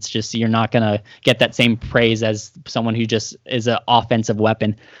lineman. It's just you're not going to get that same praise as someone who just is an offensive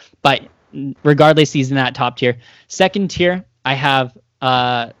weapon. But regardless, he's in that top tier. Second tier, I have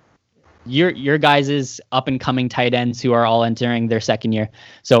your guys' up-and-coming tight ends who are all entering their second year.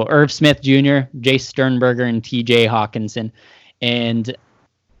 So Irv Smith Jr., Jace Sternberger, and TJ Hawkinson. And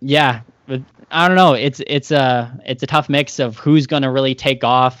yeah, I don't know. It's a tough mix of who's going to really take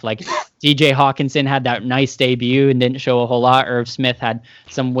off. Like TJ Hawkinson had that nice debut and didn't show a whole lot. Irv Smith had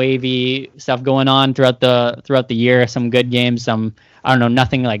some wavy stuff going on throughout the year. Some good games. Some, I don't know,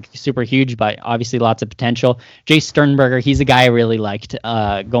 nothing like super huge, but obviously lots of potential. Jace Sternberger, he's a guy I really liked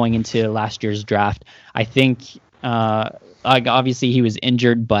going into last year's draft. I think obviously he was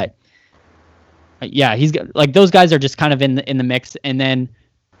injured, but yeah, he's like those guys are just kind of in the mix. And then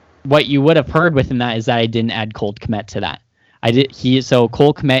what you would have heard within that is that I didn't add Cole Kmet to that. So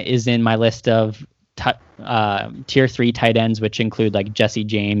Cole Kmet is in my list of tier 3 tight ends, which include like Jesse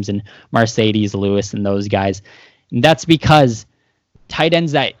James and Mercedes Lewis and those guys. And that's because tight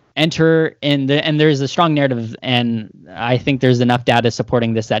ends that enter and there's a strong narrative, and I think there's enough data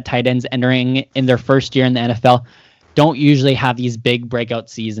supporting this, that tight ends entering in their first year in the NFL don't usually have these big breakout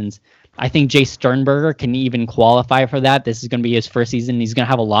seasons. I think Jace Sternberger can even qualify for that. This is going to be his first season. He's going to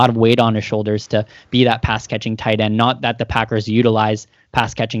have a lot of weight on his shoulders to be that pass-catching tight end. Not that the Packers utilize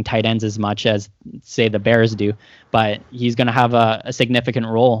pass-catching tight ends as much as, say, the Bears do, but he's going to have a significant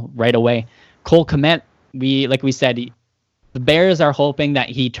role right away. Cole Kmet, like we said, the Bears are hoping that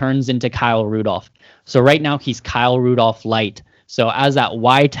he turns into Kyle Rudolph. So right now he's Kyle Rudolph light. So as that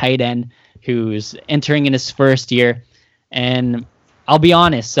Y tight end who's entering in his first year, and I'll be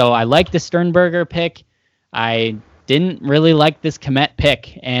honest, so I like the Sternberger pick. I didn't really like this Kmet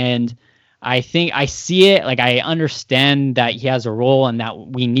pick, and I think I see it, like I understand that he has a role and that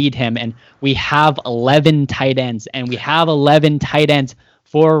we need him, and we have 11 tight ends, and we have 11 tight ends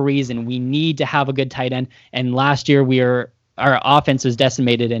for a reason. We need to have a good tight end, and last year our offense was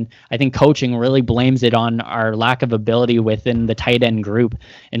decimated, and I think coaching really blames it on our lack of ability within the tight end group.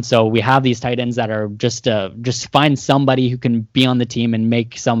 And so we have these tight ends that are just find somebody who can be on the team and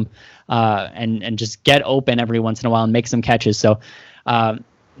make some and just get open every once in a while and make some catches. So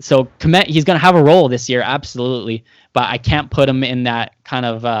Kmet, he's going to have a role this year, absolutely, but I can't put him in that kind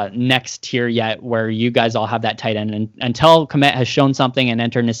of next tier yet where you guys all have that tight end. And until Kmet has shown something and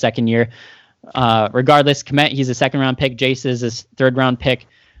entered in his second year, regardless, Kmet, he's a second-round pick. Jace is his third-round pick.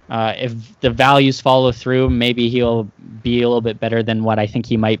 If the values follow through, maybe he'll be a little bit better than what I think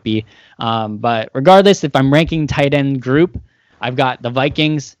he might be. But regardless, if I'm ranking tight end group, I've got the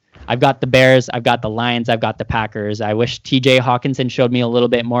Vikings, I've got the Bears, I've got the Lions, I've got the Packers. I wish TJ Hawkinson showed me a little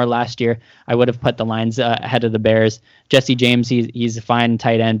bit more last year. I would have put the Lions ahead of the Bears. Jesse James, he's a fine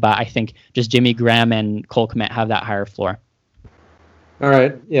tight end, but I think just Jimmy Graham and Cole Kmet have that higher floor. All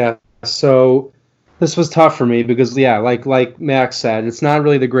right, yeah. So this was tough for me because, yeah, like Max said, it's not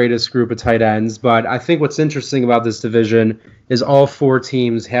really the greatest group of tight ends, but I think what's interesting about this division is all 4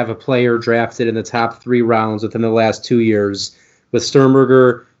 teams have a player drafted in the top 3 rounds within the last 2 years, with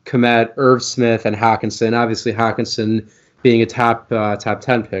Sternberger, Kmet, Irv Smith, and Hawkinson. Obviously, Hawkinson being a top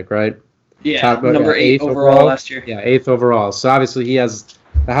 10 pick, right? Yeah, number 8 overall last year. Yeah, 8th overall. So obviously he has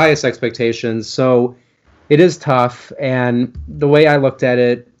the highest expectations. So it is tough, and the way I looked at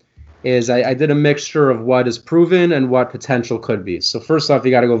it is I did a mixture of what is proven and what potential could be. So first off,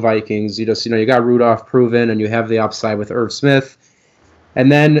 you got to go Vikings. You got Rudolph proven, and you have the upside with Irv Smith.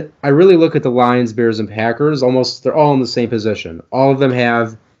 And then I really look at the Lions, Bears, and Packers. Almost they're all in the same position. All of them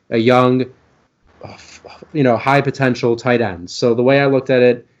have a young, high potential tight end. So the way I looked at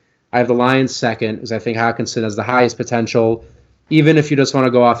it, I have the Lions second, because I think Hawkinson has the highest potential, even if you just want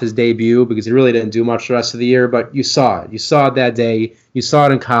to go off his debut, because he really didn't do much the rest of the year, but you saw it. You saw it that day. You saw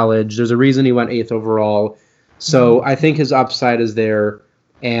it in college. There's a reason he went 8th overall. So I think his upside is there.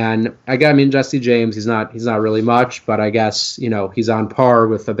 And Jesse James, he's not really much, but I guess, he's on par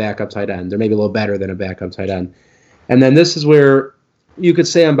with a backup tight end. They're maybe a little better than a backup tight end. And then this is where you could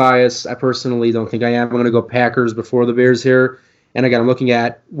say I'm biased. I personally don't think I am. I'm going to go Packers before the Bears here. And again, I'm looking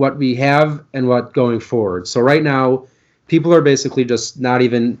at what we have and what going forward. So right now, people are basically just not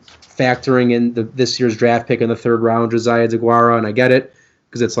even factoring in this year's draft pick in the 3rd round, Josiah DeGuara, and I get it,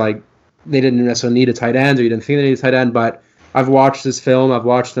 because it's like they didn't necessarily need a tight end, or you didn't think they needed a tight end, but I've watched this film, I've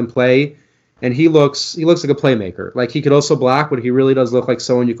watched them play, and he looks like a playmaker. Like, he could also block, but he really does look like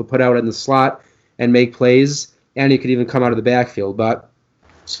someone you could put out in the slot and make plays, and he could even come out of the backfield. But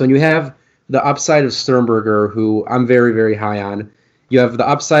so when you have the upside of Sternberger, who I'm very, very high on, you have the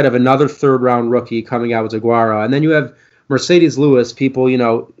upside of another 3rd round rookie coming out with DeGuara, and then you have Mercedes Lewis, people,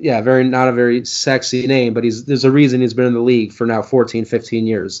 not a very sexy name, but there's a reason he's been in the league for now 14, 15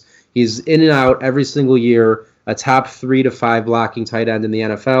 years. He's in and out every single year, a top 3 to 5 blocking tight end in the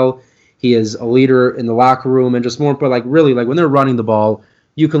NFL. He is a leader in the locker room, and just more, but really, when they're running the ball,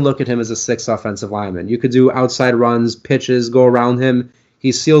 you can look at him as a 6th offensive lineman. You could do outside runs, pitches, go around him.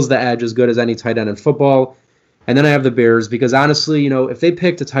 He seals the edge as good as any tight end in football. And then I have the Bears because, honestly, if they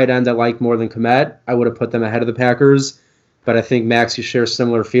picked a tight end I like more than Kmet, I would have put them ahead of the Packers. But I think, Max, you share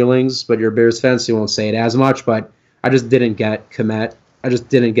similar feelings, but you're a Bears fan, so you won't say it as much. But I just didn't get Kmet. I just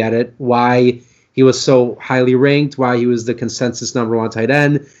didn't get it. Why he was so highly ranked, why he was the consensus number 1 tight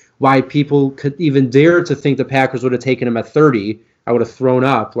end, why people could even dare to think the Packers would have taken him at 30. I would have thrown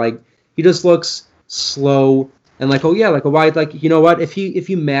up. He just looks slow and why? You know what? If he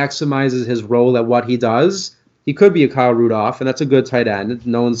maximizes his role at what he does, he could be a Kyle Rudolph, and that's a good tight end.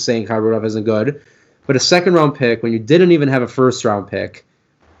 No one's saying Kyle Rudolph isn't good. But a 2nd-round pick, when you didn't even have a 1st-round pick,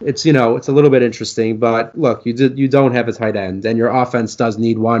 it's it's a little bit interesting. But look, you don't have a tight end, and your offense does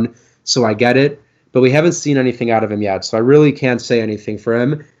need one, so I get it. But we haven't seen anything out of him yet, so I really can't say anything for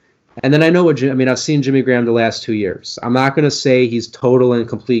him. And then I know I've seen Jimmy Graham the last 2 years. I'm not going to say he's total and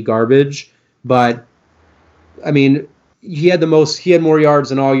complete garbage, but he had more yards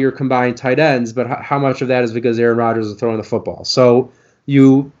than all your combined tight ends, but how much of that is because Aaron Rodgers is throwing the football? So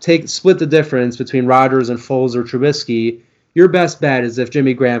you split the difference between Rodgers and Foles or Trubisky. Your best bet is if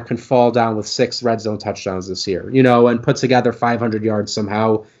Jimmy Graham can fall down with 6 red zone touchdowns this year, and put together 500 yards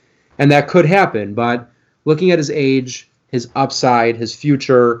somehow. And that could happen, but looking at his age, his upside, his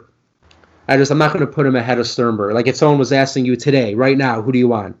future, I'm not going to put him ahead of Sternberger. If someone was asking you today, right now, who do you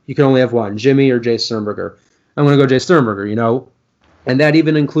want? You can only have one, Jimmy or Jay Sternberger. I'm going to go Jay Sternberger, And that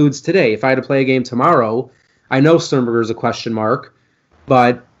even includes today. If I had to play a game tomorrow, I know Sternberger's a question mark,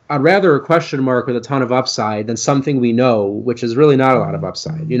 but I'd rather a question mark with a ton of upside than something we know, which is really not a lot of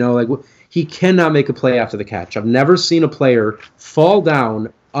upside. He cannot make a play after the catch. I've never seen a player fall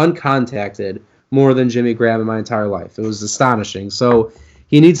down uncontacted more than Jimmy Graham in my entire life. It was astonishing. So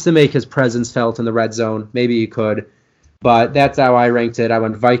he needs to make his presence felt in the red zone. Maybe he could. But that's how I ranked it. I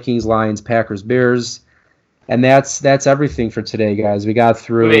went Vikings, Lions, Packers, Bears. And that's everything for today, guys. We got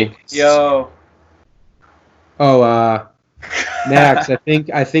through. Wait, yo. Oh, Max,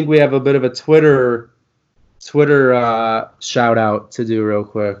 I think we have a bit of a Twitter shout out to do real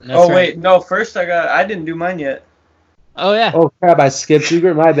quick. That's right. Wait, no. First, I didn't do mine yet. Oh yeah. Oh crap! I skipped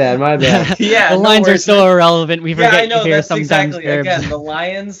you. My bad. Yeah. The lines are so irrelevant. We forget I know, to hear that's sometimes. Exactly. Again, the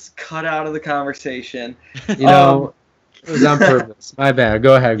Lions cut out of the conversation. It was on purpose. My bad.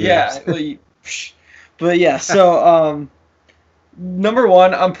 Go ahead. Yeah. But yeah. So number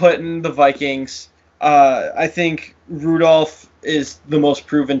 1, I'm putting the Vikings. I think Rudolph is the most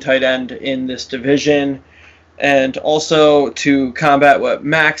proven tight end in this division. And also to combat what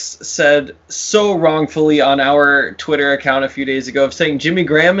Max said so wrongfully on our Twitter account a few days ago of saying Jimmy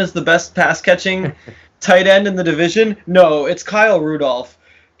Graham is the best pass-catching tight end in the division. No, it's Kyle Rudolph.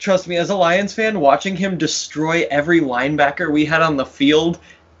 Trust me, as a Lions fan, watching him destroy every linebacker we had on the field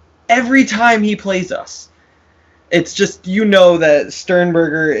every time he plays us. It's just, that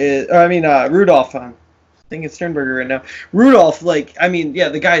Sternberger is... Rudolph. I'm thinking Sternberger right now. Rudolph,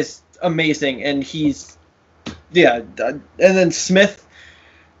 the guy's amazing, and he's... Yeah, and then Smith,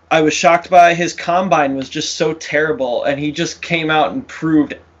 I was shocked by. His combine was just so terrible, and he just came out and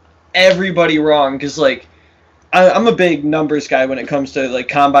proved everybody wrong. Because, I'm a big numbers guy when it comes to,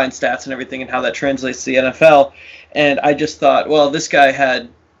 combine stats and everything and how that translates to the NFL. And I just thought, well, this guy had,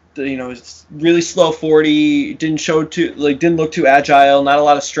 really slow 40, didn't look too agile, not a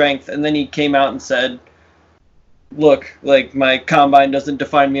lot of strength. And then he came out and said, look, my combine doesn't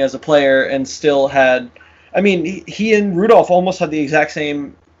define me as a player, and still had... he and Rudolph almost had the exact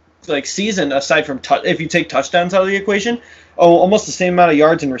same season, aside from if you take touchdowns out of the equation, almost the same amount of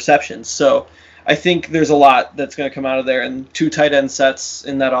yards and receptions. So I think there's a lot that's going to come out of there, and 2 tight end sets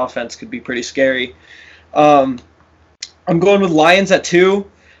in that offense could be pretty scary. I'm going with Lions at 2.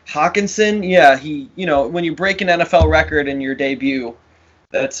 Hawkinson, yeah, he when you break an NFL record in your debut,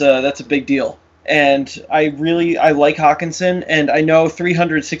 that's a big deal. And I like Hawkinson, and I know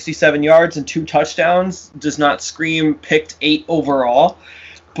 367 yards and 2 touchdowns does not scream picked 8 overall,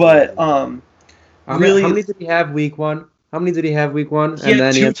 but how many did he have week 1? How many did he have week 1? He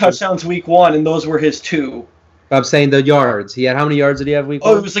had 2 touchdowns week 1, and those were his 2. I'm saying the yards. How many yards did he have week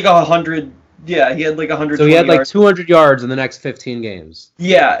 1? Oh, it was 100. Yeah, he had 100. So he had 200 yards in the next 15 games.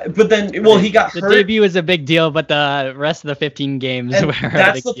 Yeah, but then, he got hurt. The debut is a big deal, but the rest of the 15 games were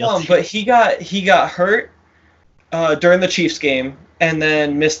that's the problem. But he got hurt, during the Chiefs game, and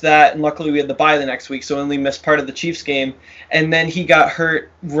then missed that. And luckily, we had the bye the next week, so only missed part of the Chiefs game. And then he got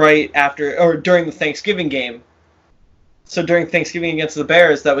hurt right after or during the Thanksgiving game. So during Thanksgiving against the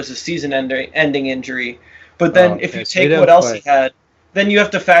Bears, that was a season-ending injury. But then if you take what else he had, then you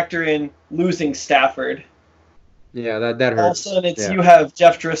have to factor in losing Stafford. Yeah, that hurts. Also, you have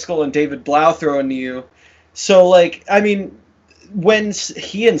Jeff Driscoll and David Blau throwing to you. So, like, I mean, when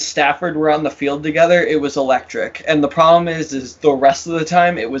he and Stafford were on the field together, it was electric. And the problem is the rest of the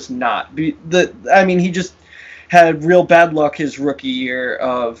time, it was not. He just had real bad luck his rookie year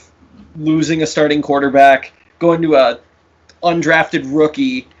of losing a starting quarterback, going to a undrafted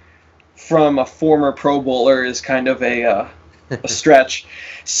rookie from a former Pro Bowler is kind of a stretch.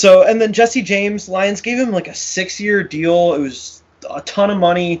 So, and then Jesse James, Lions gave him like a 6-year deal. It was a ton of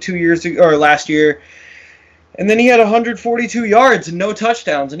money 2 years ago or last year. And then he had 142 yards and no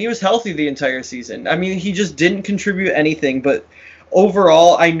touchdowns, and he was healthy the entire season. I mean, he just didn't contribute anything. But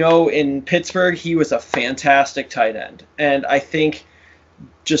overall, I know in Pittsburgh, he was a fantastic tight end. And I think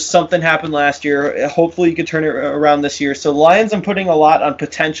just something happened last year. Hopefully you could turn it around this year. So Lions, I'm putting a lot on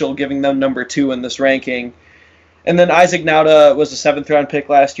potential, giving them number 2 in this ranking. And then Isaac Nauta was a 7th-round pick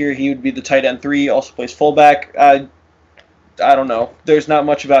last year. He would be the tight end 3, also plays fullback. I don't know. There's not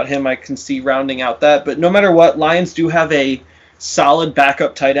much about him I can see rounding out that. But no matter what, Lions do have a solid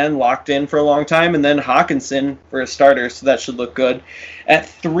backup tight end locked in for a long time, and then Hawkinson for a starter, so that should look good. At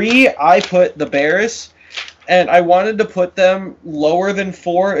 3, I put the Bears, and I wanted to put them lower than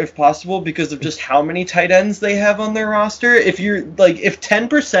 4 if possible because of just how many tight ends they have on their roster. If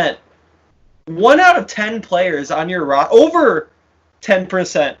 10%, 1 out of 10 players on your over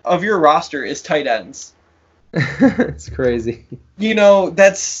 10% of your roster is tight ends. It's crazy. You know,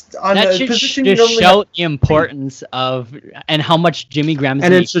 that's on that the should position just show the importance of and how much Jimmy Graham is.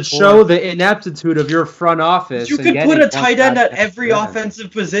 And it should show the ineptitude of your front office. You could put a tight end at every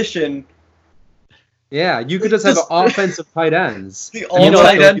offensive position. Yeah, you could just have offensive tight ends. This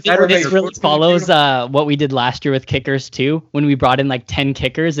really follows what we did last year with kickers too. When we brought in like 10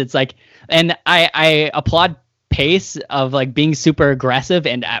 kickers, it's like, and I applaud Pace of like being super aggressive,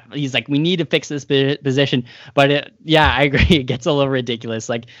 and he's like, we need to fix this position. But I agree, it gets a little ridiculous.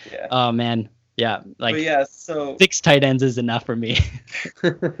 Like, oh man, so 6 tight ends is enough for me.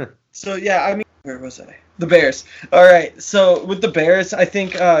 So I mean, where was I? The Bears. All right. So with the Bears, I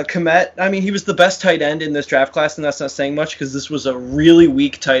think Kmet. I mean, he was the best tight end in this draft class, and that's not saying much because this was a really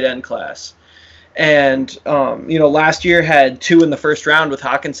weak tight end class. And last year had 2 in the first round with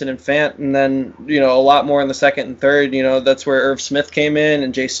Hawkinson and Fant, and then a lot more in the second and third. That's where Irv Smith came in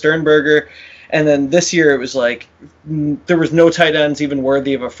and Jay Sternberger. And then this year it was like there was no tight ends even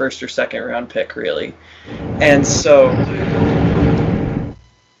worthy of a first or second round pick, really. And so.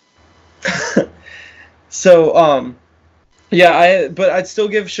 But I'd still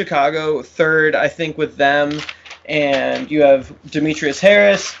give Chicago 3rd, I think, with them. And you have Demetrius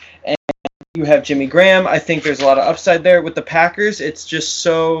Harris, and you have Jimmy Graham. I think there's a lot of upside there. With the Packers, it's just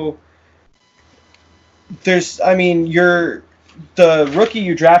so... the rookie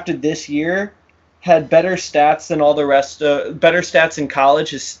you drafted this year had better stats than all the rest, better stats in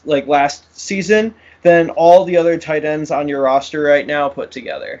college, like last season, than all the other tight ends on your roster right now put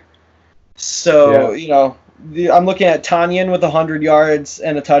together. So, I'm looking at Tanyan with 100 yards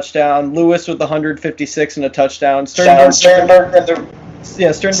and a touchdown, Lewis with 156 and a touchdown. Sternberger in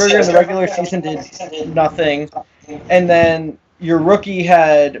the regular season did nothing. And then your rookie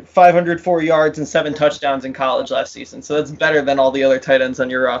had 504 yards and 7 touchdowns in college last season. So that's better than all the other tight ends on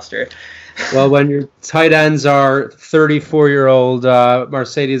your roster. Well, when your tight ends are 34-year-old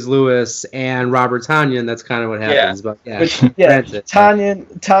Mercedes Lewis and Robert Tanyan, that's kind of what happens.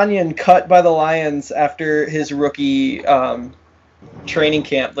 Tanyan cut by the Lions after his rookie training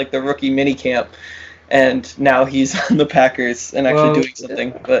camp, like the rookie mini camp, and now he's on the Packers and actually doing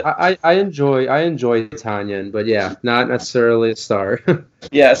something. But I enjoy Tanyan, but not necessarily a star.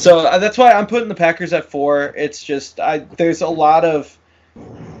 So that's why I'm putting the Packers at 4. It's just there's a lot of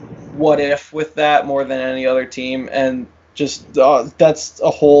what if with that more than any other team, and just that's a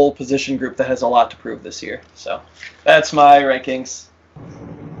whole position group that has a lot to prove this year. So that's my rankings.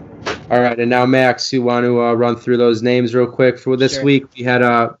 All right, and now Max, you want to run through those names real quick for this week? We had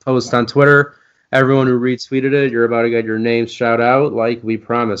a post on Twitter. Everyone who retweeted it, you're about to get your name shout out like we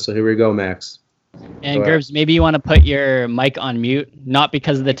promised. So here we go, Max. And Gerbs, maybe you want to put your mic on mute, not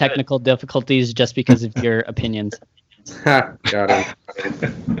because of the technical difficulties, just because of your opinions. Got it.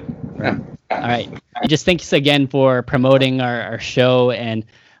 All right. Just thanks again for promoting our show, and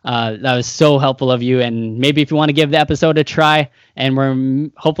That was so helpful of you. And maybe if you want to give the episode a try,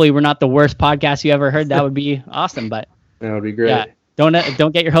 and hopefully we're not the worst podcast you ever heard, that would be awesome. But that would be great. Yeah,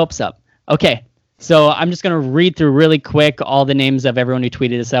 don't get your hopes up. Okay, so I'm just gonna read through really quick all the names of everyone who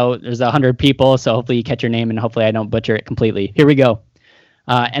tweeted us out. There's 100 people, so hopefully you catch your name, and hopefully I don't butcher it completely. Here we go.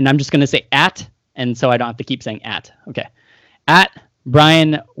 And I'm just gonna say at, and so I don't have to keep saying at. Okay, at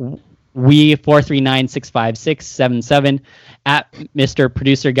Brian We 439-65677, at Mr.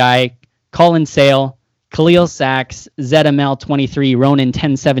 Producer Guy, Colin Sale, Khalil Sachs, ZML23, Ronan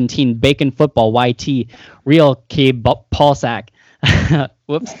 1017, Bacon Football YT, Real K Paulsack,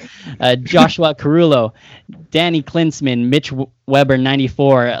 whoops, Joshua Carullo, Danny Klinsman, Mitch Weber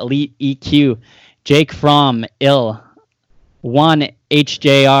 94, Elite EQ, Jake Fromm, Ill, Juan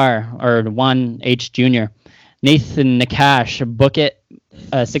HJR or Juan H Jr., Nathan Nakash, Book It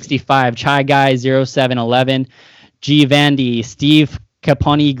 65, Chai Guy 0711, G Vandy, Steve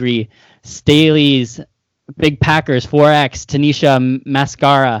Caponigri, Staley's Big Packers 4X, Tanisha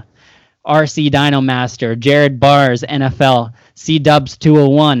Mascara, RC Dino Master, Jared Bars, NFL, C Dubs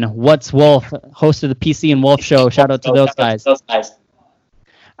 201, What's Wolf, host of the PC and Wolf Show. Shout out to those guys.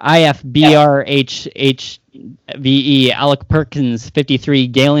 IFBRHHVE, Alec Perkins 53,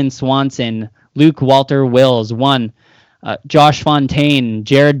 Galen Swanson, Luke Walter Wills 1, Josh Fontaine,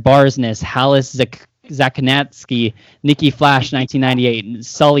 Jared Barsness, Hallis Zakanatsky, Nikki Flash 1998,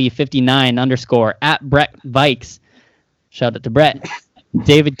 Sully 59 _ at Brett Vikes. Shout out to Brett.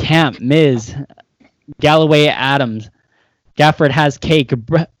 David Camp, Miz, Galloway Adams, Gafford Has Cake,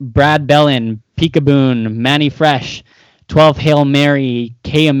 Brad Bellin, Peekaboon, Manny Fresh, 12 Hail Mary,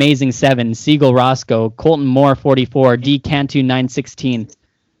 K Amazing 7, Siegel Roscoe, Colton Moore 44, D Cantu 916,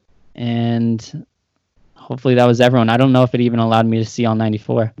 and hopefully that was everyone. I don't know if it even allowed me to see all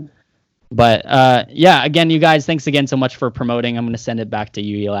 94. But yeah, again, you guys, thanks again so much for promoting. I'm going to send it back to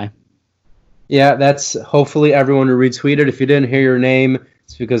you, Eli. Yeah, that's hopefully everyone who retweeted. If you didn't hear your name,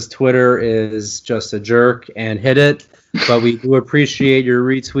 it's because Twitter is just a jerk and hit it. But we do appreciate your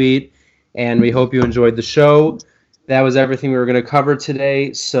retweet, and we hope you enjoyed the show. That was everything we were going to cover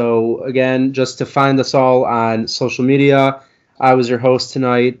today. So, again, just to find us all on social media, I was your host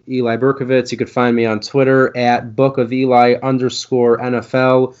tonight, Eli Berkovitz. You could find me on Twitter at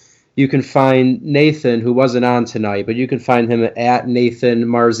bookofeli_NFL. You can find Nathan, who wasn't on tonight, but you can find him at Nathan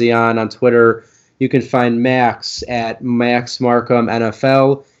Marzion on Twitter. You can find Max at Max Markham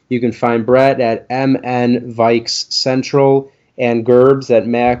NFL. You can find Brett at MN Vikes Central, and Gerbs at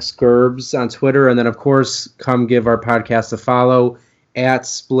Max Gerbs on Twitter. And then, of course, come give our podcast a follow at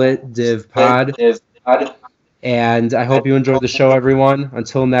Split Div Pod. And I hope you enjoyed the show, everyone.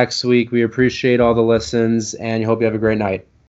 Until next week, we appreciate all the listens, and hope you have a great night.